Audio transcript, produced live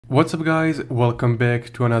What's up guys, welcome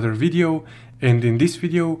back to another video, and in this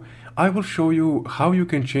video I will show you how you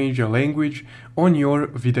can change a language on your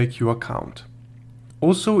VidIQ account.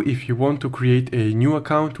 Also, if you want to create a new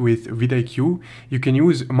account with VidIQ, you can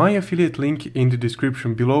use my affiliate link in the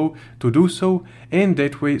description below to do so, and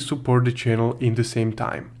that way support the channel in the same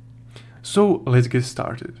time. So let's get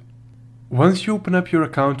started. Once you open up your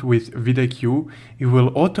account with VidIQ, it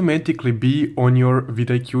will automatically be on your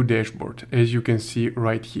VidIQ dashboard, as you can see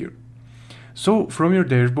right here. So from your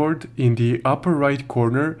dashboard, in the upper right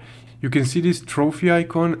corner, you can see this trophy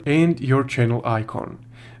icon and your channel icon.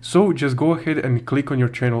 So just go ahead and click on your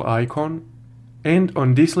channel icon, and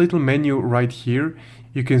on this little menu right here,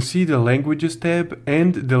 you can see the languages tab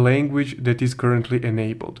and the language that is currently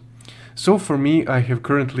enabled. So for me, I have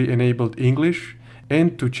currently enabled English,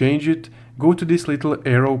 and to change it, go to this little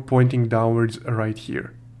arrow pointing downwards right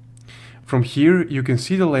here. From here, you can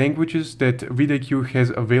see the languages that VidIQ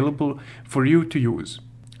has available for you to use.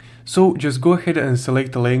 So just go ahead and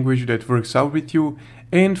select the language that works out with you,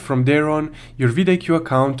 and from there on, your VidIQ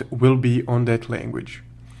account will be on that language.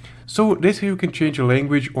 So that's how you can change a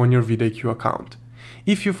language on your VidIQ account.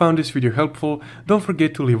 If you found this video helpful, don't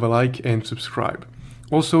forget to leave a like and subscribe.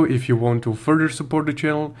 Also, if you want to further support the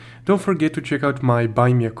channel, don't forget to check out my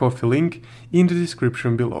Buy Me a Coffee link in the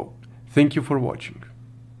description below. Thank you for watching.